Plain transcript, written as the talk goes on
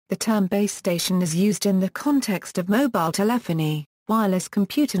The term base station is used in the context of mobile telephony, wireless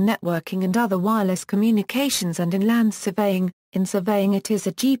computer networking and other wireless communications and in land surveying. In surveying it is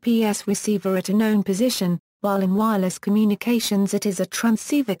a GPS receiver at a known position, while in wireless communications it is a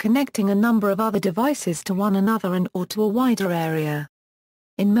transceiver connecting a number of other devices to one another and or to a wider area.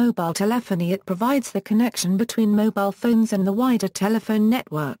 In mobile telephony it provides the connection between mobile phones and the wider telephone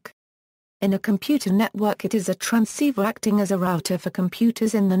network. In a computer network it is a transceiver acting as a router for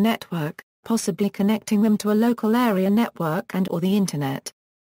computers in the network, possibly connecting them to a local area network and or the Internet.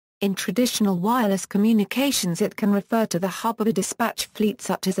 In traditional wireless communications it can refer to the hub of a dispatch fleet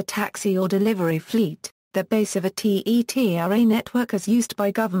such as a taxi or delivery fleet, the base of a TETRA network as used by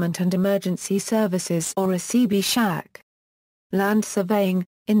government and emergency services or a CB shack. Land surveying.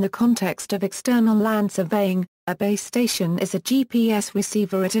 In the context of external land surveying, a base station is a GPS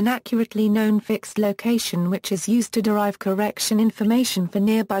receiver at an accurately known fixed location which is used to derive correction information for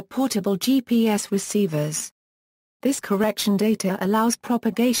nearby portable GPS receivers. This correction data allows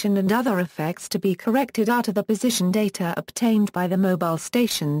propagation and other effects to be corrected out of the position data obtained by the mobile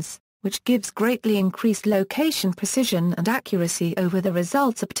stations, which gives greatly increased location precision and accuracy over the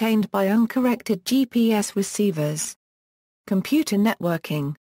results obtained by uncorrected GPS receivers. Computer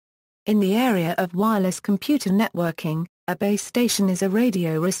networking. In the area of wireless computer networking, a base station is a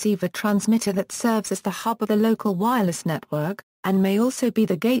radio receiver transmitter that serves as the hub of the local wireless network, and may also be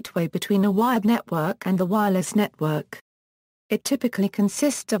the gateway between a wired network and the wireless network. It typically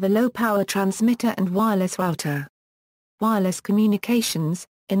consists of a low-power transmitter and wireless router. Wireless communications.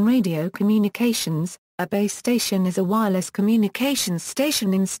 In radio communications, a base station is a wireless communications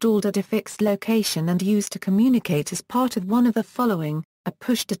station installed at a fixed location and used to communicate as part of one of the following: a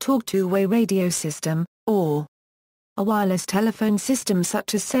push-to-talk two-way radio system, or a wireless telephone system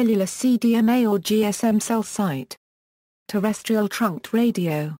such as cellular CDMA or GSM cell site. Terrestrial trunked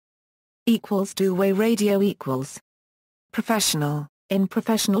radio equals two-way radio equals. Professional. In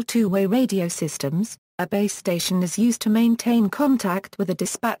professional two-way radio systems, a base station is used to maintain contact with a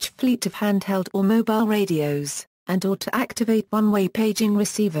dispatch fleet of handheld or mobile radios, and or to activate one-way paging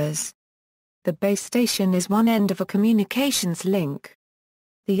receivers. The base station is one end of a communications link.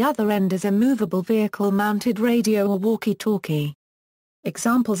 The other end is a movable vehicle-mounted radio or walkie-talkie.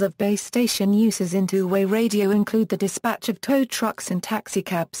 Examples of base station uses in two-way radio include the dispatch of tow trucks and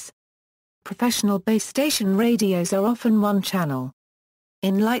taxicabs. Professional base station radios are often one-channel.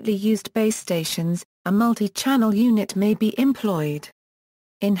 In lightly used base stations, a multi-channel unit may be employed.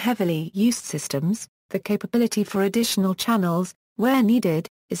 In heavily used systems, the capability for additional channels, where needed,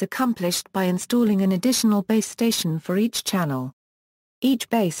 is accomplished by installing an additional base station for each channel. Each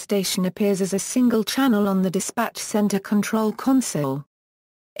base station appears as a single channel on the dispatch center control console.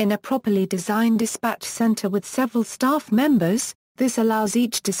 In a properly designed dispatch center with several staff members, this allows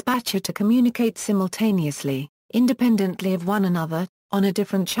each dispatcher to communicate simultaneously, independently of one another, on a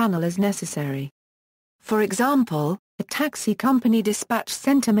different channel as necessary. For example, a taxi company dispatch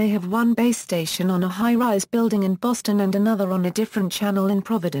center may have one base station on a high-rise building in Boston and another on a different channel in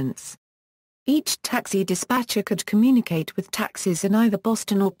Providence. Each taxi dispatcher could communicate with taxis in either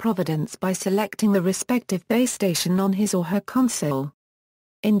Boston or Providence by selecting the respective base station on his or her console.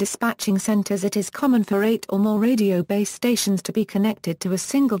 In dispatching centers it is common for 8 or more radio base stations to be connected to a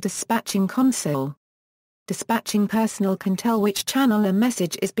single dispatching console. Dispatching personnel can tell which channel a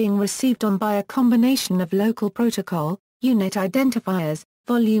message is being received on by a combination of local protocol, unit identifiers,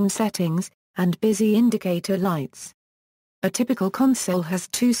 volume settings, and busy indicator lights. A typical console has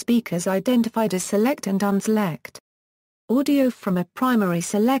 2 speakers identified as select and unselect. Audio from a primary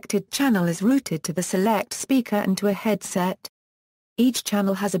selected channel is routed to the select speaker and to a headset. Each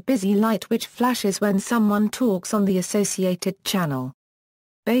channel has a busy light which flashes when someone talks on the associated channel.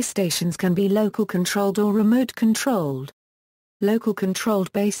 Base stations can be local controlled or remote controlled. Local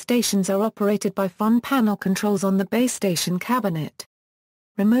controlled base stations are operated by front panel controls on the base station cabinet.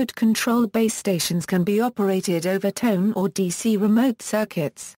 Remote control base stations can be operated over tone or DC remote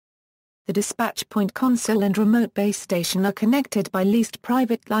circuits. The dispatch point console and remote base station are connected by leased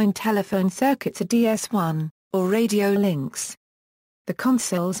private line telephone circuits, a DS1, or radio links. The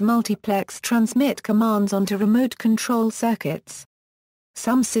console's multiplex transmit commands onto remote control circuits.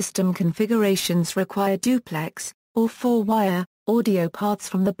 Some system configurations require duplex, or 4-wire, audio paths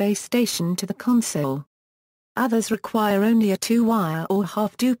from the base station to the console. Others require only a 2-wire or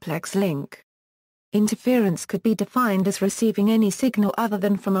half-duplex link. Interference could be defined as receiving any signal other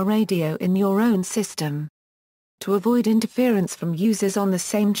than from a radio in your own system. To avoid interference from users on the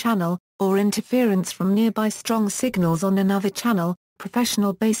same channel, or interference from nearby strong signals on another channel,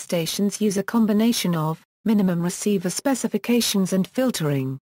 professional base stations use a combination of minimum receiver specifications and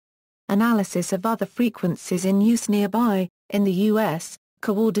filtering. analysis of other frequencies in use nearby. In the U.S.,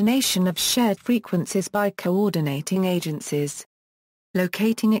 coordination of shared frequencies by coordinating agencies.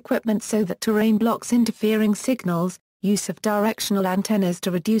 Locating equipment so that terrain blocks interfering signals, use of directional antennas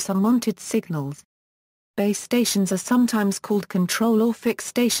to reduce unwanted signals. Base stations are sometimes called control or fixed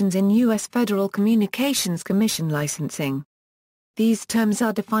stations in U.S. Federal Communications Commission licensing. These terms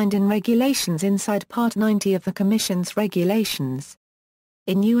are defined in regulations inside Part 90 of the Commission's regulations.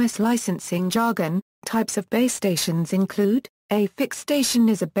 In U.S. licensing jargon, types of base stations include: a fixed station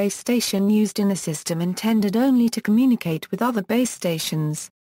is a base station used in a system intended only to communicate with other base stations.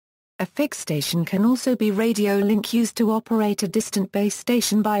 A fixed station can also be radio link used to operate a distant base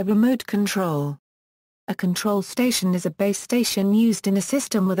station by remote control. A control station is a base station used in a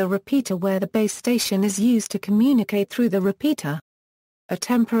system with a repeater where the base station is used to communicate through the repeater. A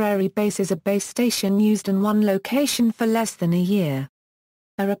temporary base is a base station used in one location for less than a year.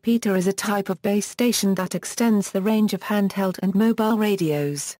 A repeater is a type of base station that extends the range of handheld and mobile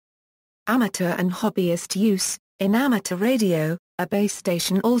radios. Amateur and hobbyist use: in amateur radio, a base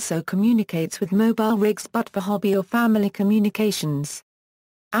station also communicates with mobile rigs but for hobby or family communications.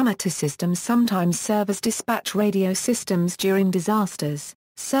 Amateur systems sometimes serve as dispatch radio systems during disasters,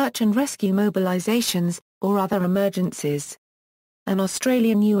 search and rescue mobilizations, or other emergencies. An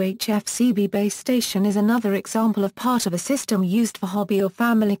Australian UHF-CB base station is another example of part of a system used for hobby or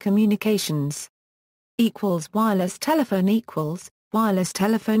family communications. Wireless telephone. Wireless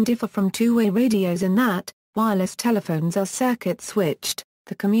telephone differ from two-way radios in that, wireless telephones are circuit switched.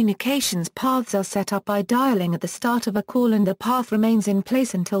 The communications paths are set up by dialing at the start of a call and the path remains in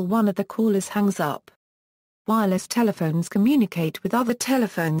place until one of the callers hangs up. Wireless telephones communicate with other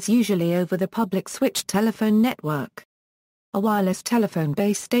telephones usually over the public switched telephone network. A wireless telephone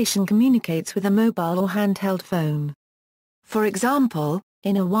base station communicates with a mobile or handheld phone. For example,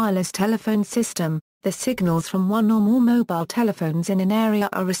 in a wireless telephone system, the signals from one or more mobile telephones in an area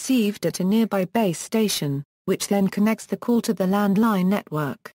are received at a nearby base station, which then connects the call to the landline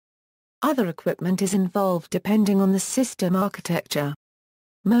network. Other equipment is involved depending on the system architecture.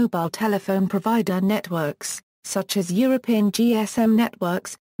 Mobile telephone provider networks, such as European GSM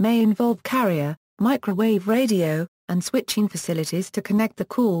networks, may involve carrier, microwave radio, and switching facilities to connect the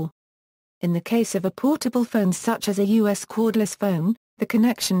call. In the case of a portable phone such as a US cordless phone, the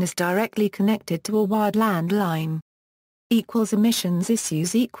connection is directly connected to a wired landline. Emissions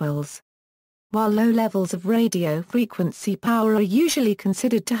issues. While low levels of radio frequency power are usually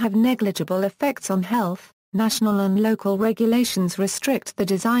considered to have negligible effects on health, national and local regulations restrict the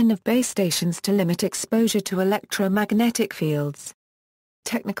design of base stations to limit exposure to electromagnetic fields.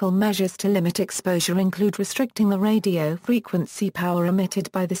 Technical measures to limit exposure include restricting the radio frequency power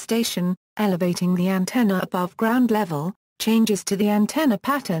emitted by the station, elevating the antenna above ground level, changes to the antenna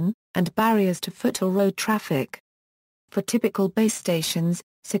pattern, and barriers to foot or road traffic. For typical base stations,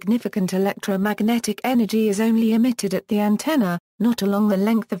 significant electromagnetic energy is only emitted at the antenna, not along the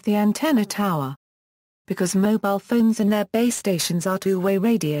length of the antenna tower. Because mobile phones and their base stations are two-way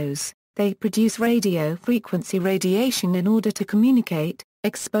radios, they produce radio frequency radiation in order to communicate,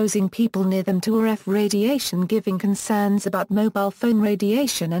 exposing people near them to RF radiation, giving concerns about mobile phone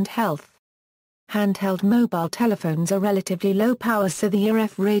radiation and health. Handheld mobile telephones are relatively low power, so the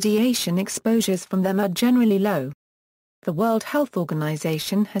RF radiation exposures from them are generally low. The World Health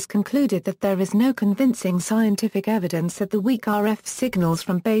Organization has concluded that there is no convincing scientific evidence that the weak RF signals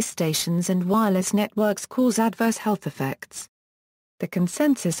from base stations and wireless networks cause adverse health effects. The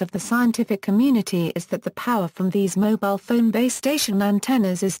consensus of the scientific community is that the power from these mobile phone base station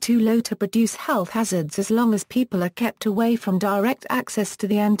antennas is too low to produce health hazards as long as people are kept away from direct access to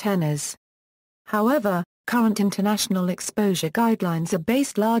the antennas. However, current international exposure guidelines are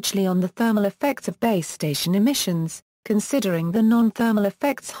based largely on the thermal effects of base station emissions, considering the non-thermal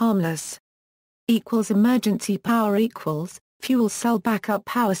effects harmless. Emergency power. Fuel cell backup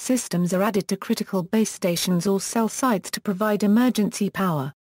power systems are added to critical base stations or cell sites to provide emergency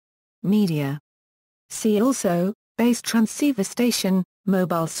power. Media. See also, base transceiver station,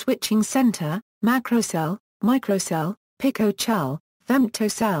 mobile switching center, macrocell, microcell, picocell,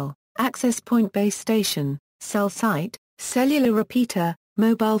 femtocell, access point base station, cell site, cellular repeater,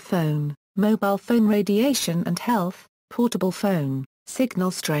 mobile phone radiation and health, portable phone, signal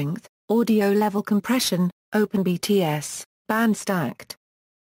strength, audio level compression, OpenBTS, band stacked.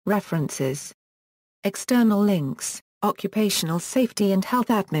 References. External links, Occupational Safety and Health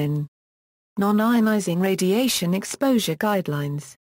Admin. Non-ionizing radiation exposure guidelines.